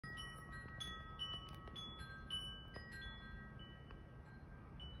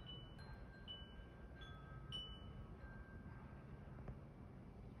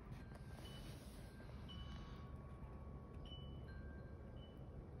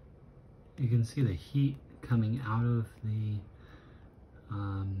You can see the heat coming out of the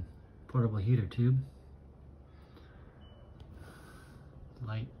portable heater tube.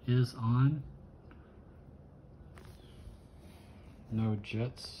 Light is on. No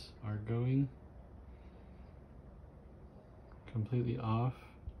jets are going. Completely off.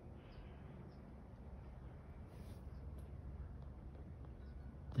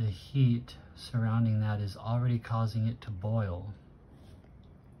 The heat surrounding that is already causing it to boil.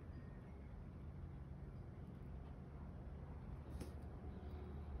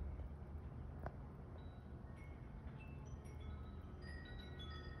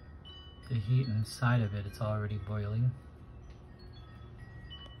 The heat inside of it, it's already boiling.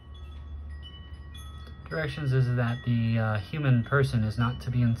 Directions is that the human person is not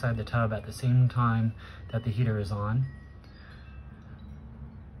to be inside the tub at the same time that the heater is on.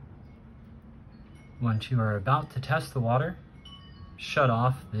 Once you are about to test the water, shut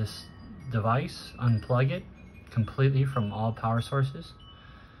off this device, unplug it completely from all power sources.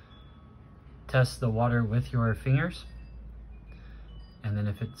 Test the water with your fingers. And then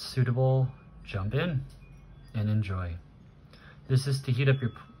if it's suitable, jump in and enjoy. This is to heat up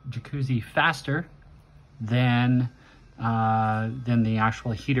your jacuzzi faster than the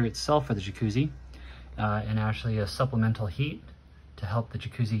actual heater itself for the jacuzzi, and actually a supplemental heat to help the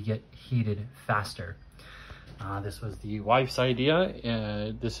jacuzzi get heated faster. This was the wife's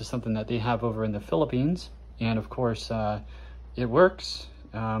idea. This is something that they have over in the Philippines, and of course it works.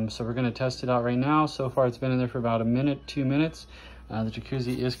 So we're going to test it out right now. So far it's been in there for about a minute, 2 minutes. The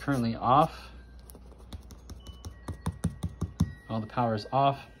jacuzzi is currently off. All the power is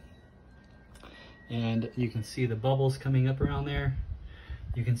off. And you can see the bubbles coming up around there.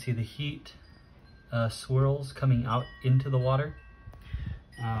 You can see the heat swirls coming out into the water.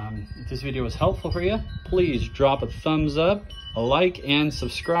 If this video was helpful for you, please drop a thumbs up, a like, and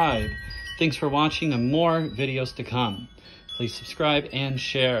subscribe. Thanks for watching, and more videos to come. Please subscribe and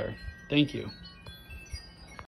share. Thank you.